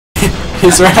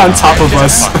He's right on top of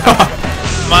us.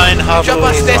 Mine have a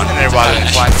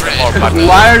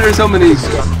Why are there so many?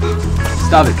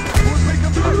 Stop it.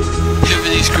 Give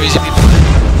these crazy people.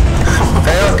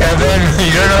 Hey, Kevin,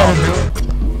 you don't know how to do it.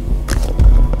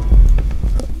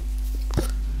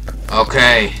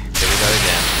 Okay, here we go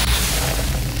again.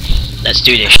 Let's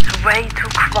do this. Way too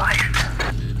quiet.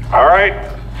 Alright,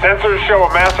 sensors show a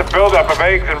massive buildup of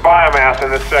eggs and biomass in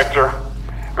this sector.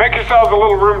 Make yourselves a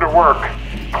little room to work.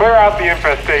 Clear out the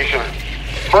infestation.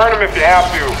 Burn them if you have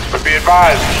to, but be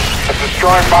advised that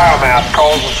destroying biomass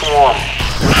calls a swarm.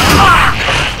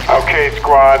 Okay,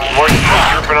 squad, moisture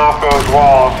dripping off those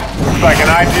walls. Looks like an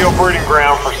ideal breeding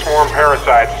ground for swarm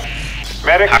parasites.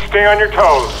 Medics, stay on your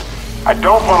toes. I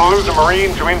don't want to lose a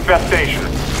Marine to infestation.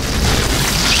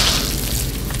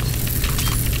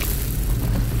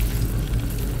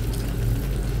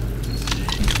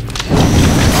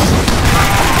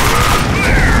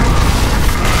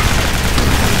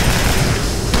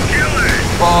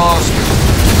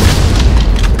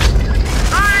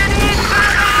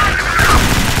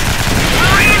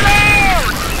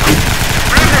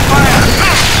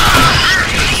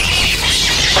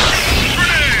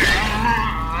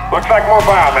 Looks like more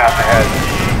biomass ahead.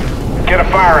 Get a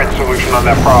firing solution on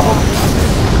that problem.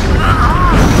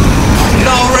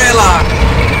 No ralox!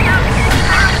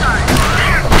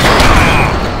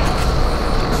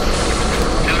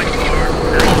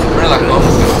 Ralox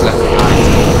almost got left behind.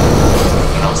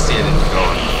 And I'll see it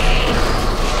going.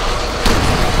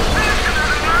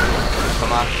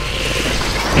 Come on.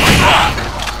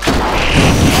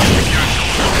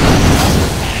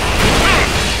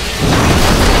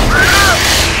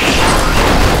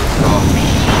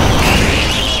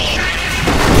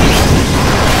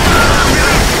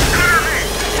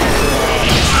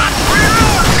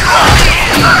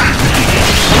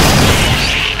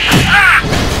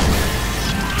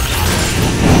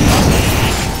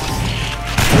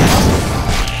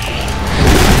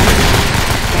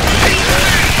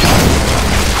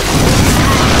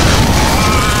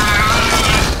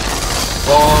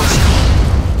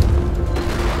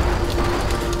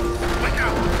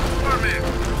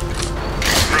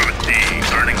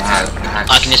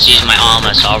 I can just use my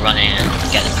armor, so I'll run in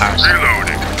and get the parasite.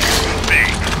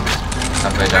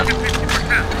 Halfway done.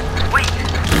 Wait.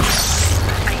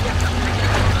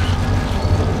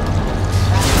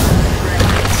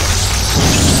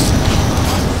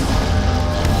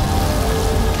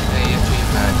 Hey, you're pretty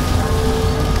bad.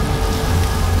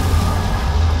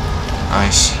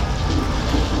 Nice.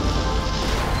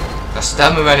 That's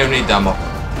tell me when you need ammo.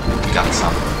 We got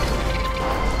some.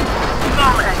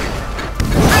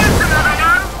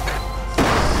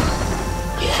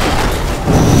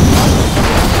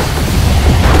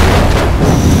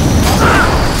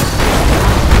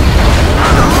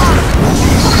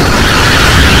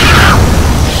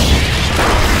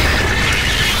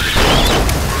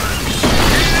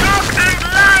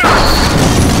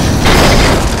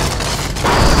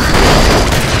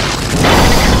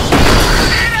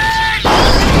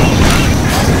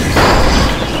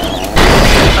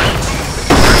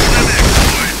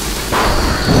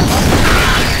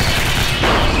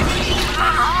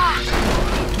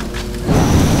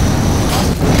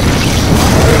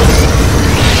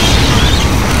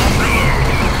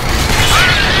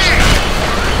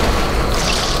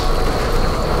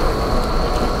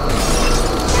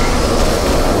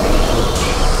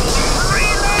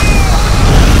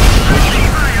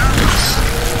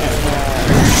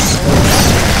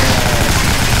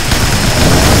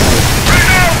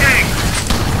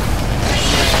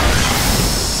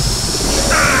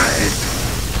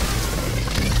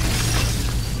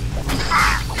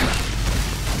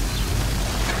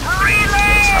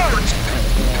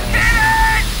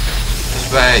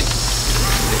 Wait.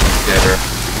 Together.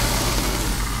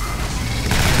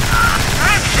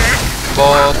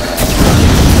 Ball.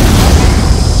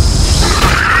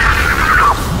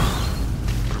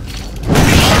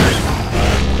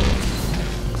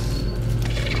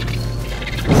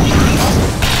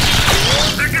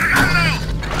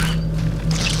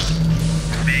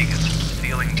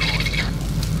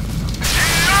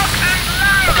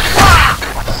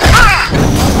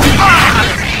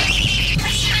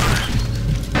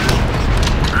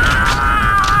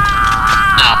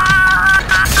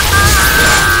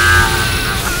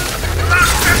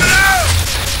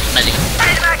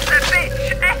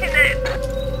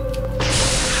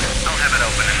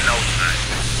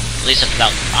 At least I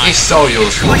forgot. He's so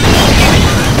useful.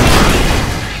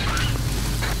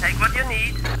 Take what you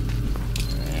need.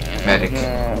 Medic.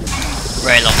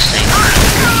 Ralox thing.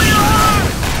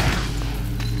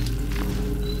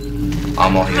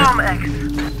 Ammo here. Storm X.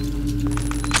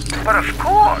 But of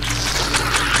course.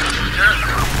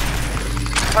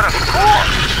 But of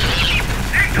course.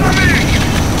 Incoming!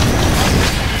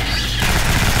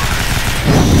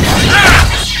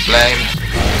 Flame.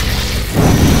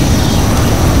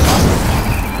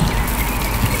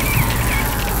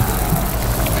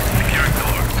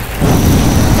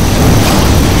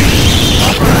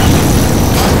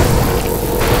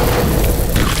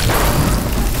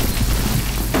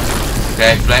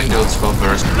 Okay, flame dudes go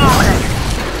first.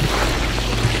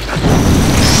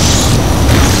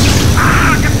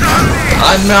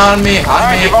 On me!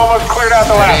 Alright, you've almost cleared out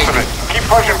the last of it. Keep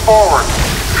pushing forward.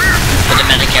 For the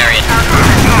medic area.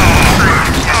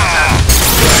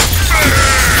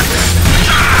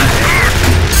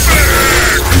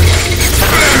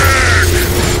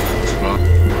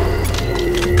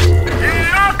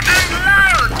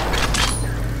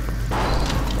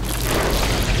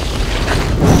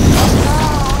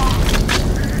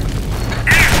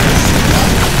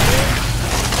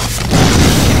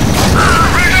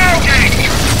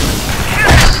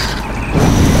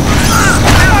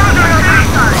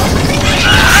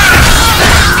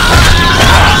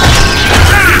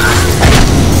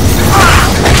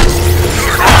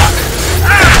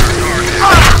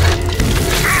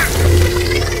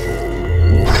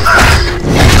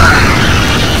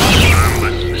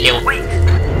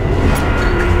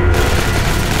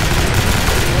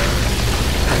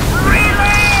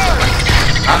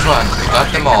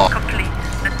 Got them all. Complete.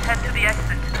 Let's head to the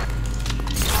exit.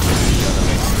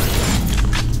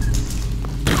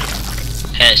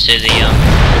 Head to the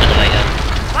elevator.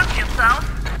 Watch yourself.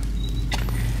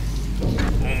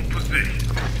 On position.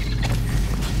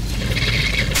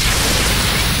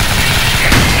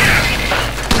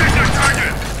 Take your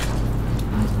target.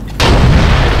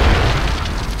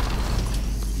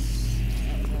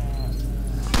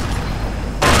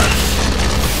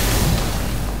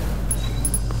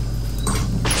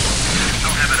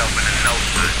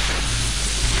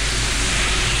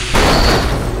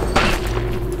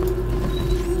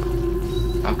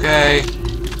 Okay.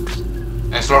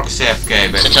 And Slork is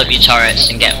AFK, but Set up your turrets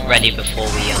and get ready before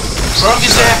we Slork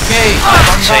is AFK! I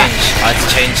had to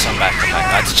change some back. I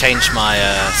had to change my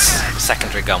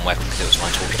secondary gun weapon because it was my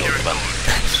torpedo gun.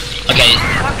 Okay,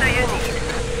 What do you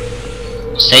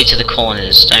need? stay to the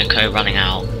corners, don't go running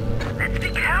out. Let's be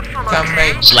careful, Can okay?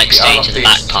 make So like all stay of to the these.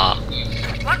 back part.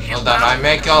 Watch Hold on, I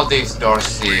make all these doors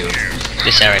sealed.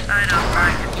 This area. I don't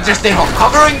like it. Is this thing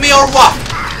covering me or what?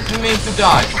 You mean to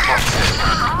die, for fuck's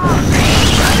sake.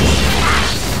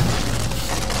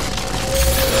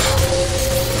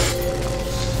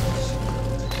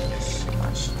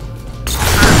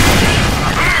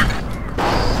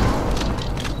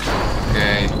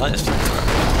 Okay. I like this thing.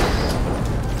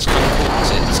 It's kind of cool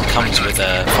because it comes with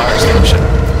a fire extinguisher.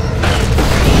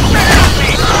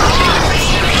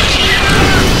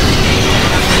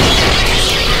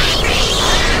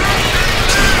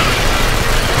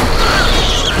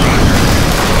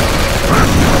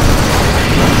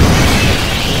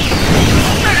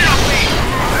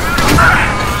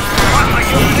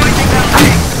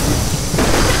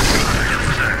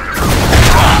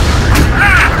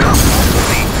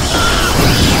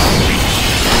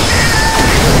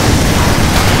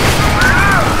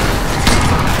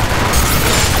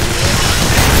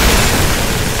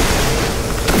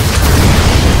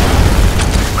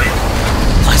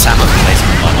 Nice ammo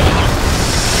placement, by the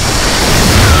way.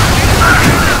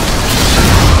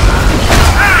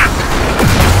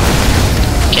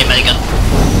 Okay, medigun.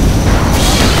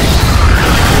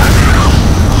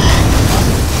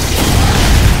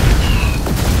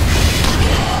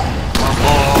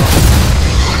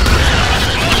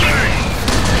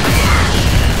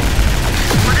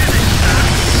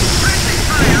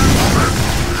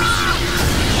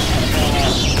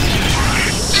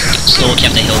 Stalk, you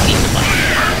have to heal people.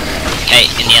 Okay,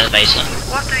 in the elevator.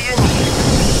 What do you need?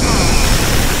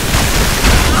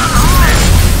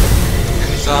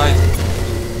 Inside.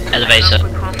 Elevator. We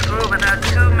pull through without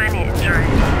too many injuries.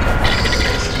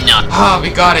 No. Ah, we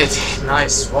got it.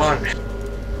 Nice one.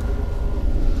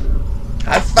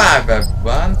 High five,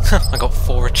 everyone. I got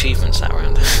 4 achievements that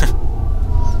round.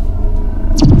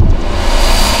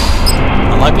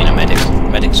 I like being a medic.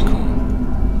 Medic's cool.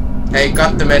 Hey,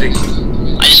 got the medic.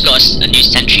 I just got a new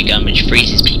sentry gun which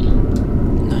freezes people.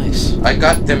 Nice. I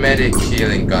got the medic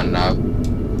healing gun now.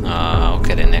 I'll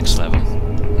get it next level.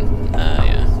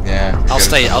 Yeah. Yeah. I'll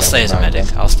stay as a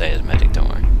medic. I'll stay as a medic, don't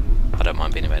worry. I don't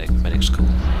mind being a medic. Medic's cool.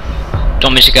 Do you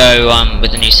want me to go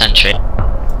with the new sentry?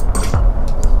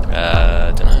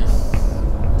 Dunno.